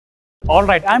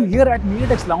Alright, I'm here at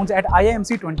MediaTek's launch at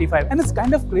IMC 25, and it's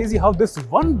kind of crazy how this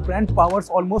one brand powers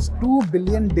almost 2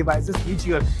 billion devices each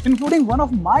year, including one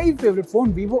of my favorite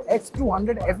phone, Vivo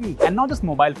X200 FE. And not just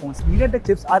mobile phones, MediaTek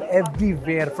chips are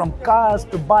everywhere, from cars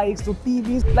to bikes to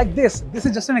TVs like this. This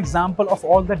is just an example of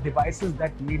all the devices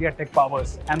that MediaTek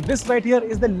powers. And this right here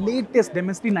is the latest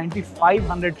Dimensity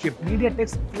 9500 chip,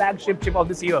 MediaTek's flagship chip of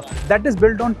this year. That is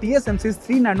built on TSMC's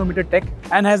 3nm tech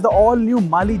and has the all-new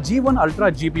Mali G1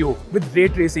 Ultra GPU with ray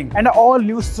tracing and an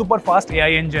all-new super fast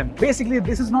AI engine. Basically,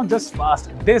 this is not just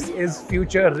fast, this is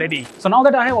future ready. So now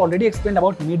that I have already explained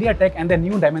about MediaTek and the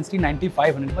new Dimensity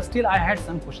 9500, but still I had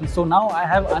some questions. So now I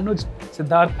have Anuj,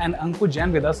 Siddharth and Anku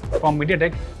Jain with us from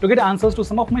MediaTek to get answers to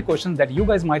some of my questions that you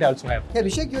guys might also have. Hey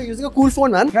Abhishek, you're using a cool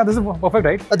phone, man. Yeah, this is perfect,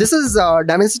 right? This is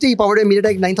Dimensity powered by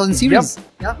MediaTek 9000 series. Yep.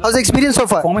 Yeah. How's the experience so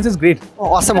far? Performance is great.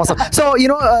 Oh, awesome. So,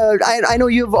 I know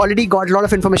you've already got a lot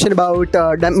of information about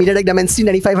MediaTek Dimensity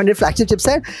 9500 flagship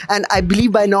chipset, and I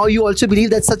believe by now you also believe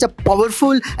that's such a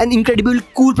powerful and incredible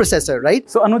cool processor, right?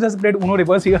 So Anuj has played Uno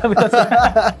reverse here with us.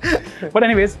 But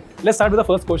anyways, let's start with the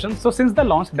first question. So since the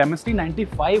launch, Dimensity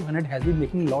 9500 has been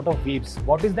making a lot of waves.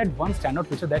 What is that one standout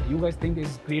feature that you guys think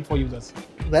is great for users?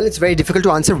 Well, it's very difficult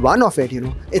to answer one of it,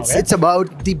 It's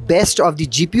about the best of the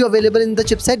GPU available in the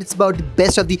chipset. It's about the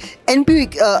best of the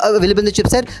NPU available in the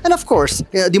chipset. And of course,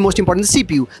 the most important, the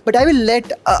CPU. But I will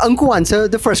let Anku answer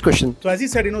the first question. So as you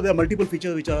said, there are multiple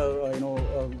features which are,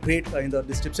 great in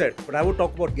this chipset. But I would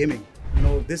talk about gaming.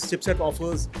 This chipset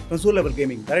offers console level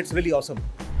gaming. That's really awesome.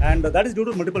 And that is due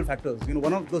to multiple factors.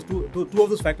 One of those two of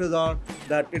those factors are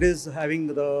that it is having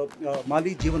the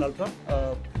Mali G1 Ultra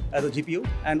as a GPU,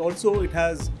 and also it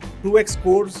has 2x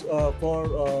cores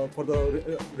for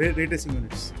the ray tracing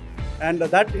units. And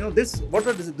that what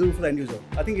does it do for the end user?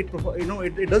 I think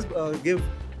it does give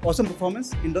awesome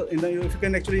performance if you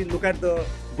can actually look at the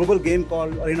global game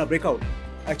called Arena Breakout.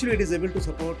 Actually, it is able to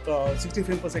support 60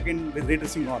 frames per second with ray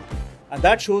tracing on, and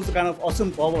that shows the kind of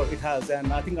awesome power it has.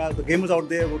 And I think the gamers out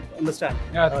there would understand.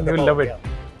 Yeah, they will love it. Yeah.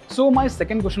 So my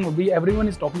second question would be, everyone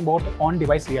is talking about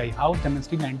on-device AI. How is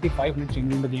Dimensity 9500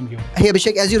 changing the game here? Hey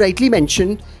Abhishek, as you rightly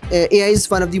mentioned, AI is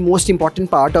one of the most important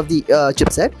part of the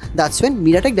chipset. That's when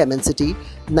MediaTek Dimensity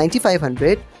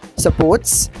 9500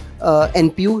 supports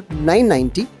NPU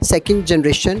 990 second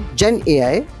generation Gen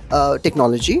AI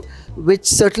technology, which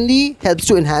certainly helps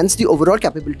to enhance the overall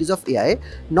capabilities of AI.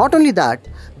 Not only that,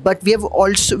 but we are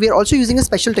also using a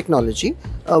special technology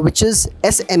which is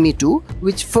SME2,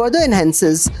 which further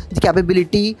enhances the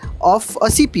capability of a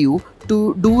CPU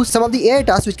to do some of the AI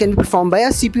tasks which can be performed by a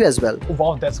CPU as well. Oh,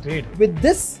 wow, that's great. With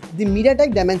this, the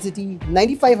MediaTek Dimensity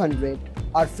 9500,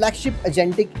 our flagship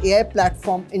agentic AI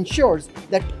platform, ensures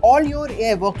that all your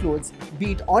AI workloads,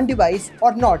 be it on device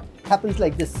or not, happens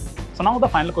like this. So now the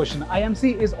final question.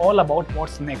 IMC is all about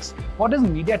what's next. What is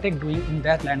MediaTek doing in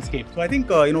that landscape? So I think,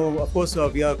 of course,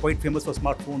 we are quite famous for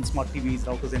smartphones, smart TVs,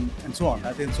 routers and so on.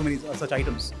 I think so many such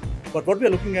items. But what we are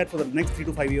looking at for the next 3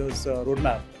 to 5 years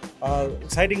roadmap are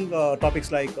exciting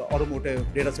topics like automotive,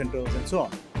 data centers and so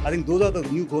on. I think those are the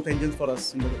new growth engines for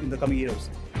us in the coming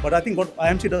years. But I think what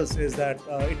IMC does is that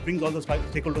it brings all those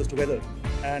stakeholders together,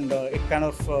 and it kind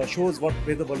of shows where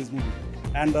the world is moving.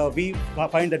 And we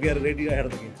find that we are already ahead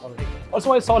of the game already.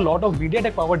 Also, I saw a lot of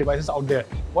MediaTek powered devices out there.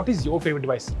 What is your favorite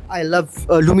device? I love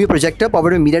Lumia projector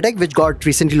powered by MediaTek, which got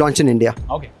recently launched in India.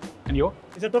 Okay. And you?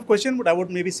 It's a tough question, but I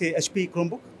would maybe say HP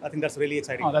Chromebook. I think that's really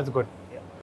exciting. Oh, that's good.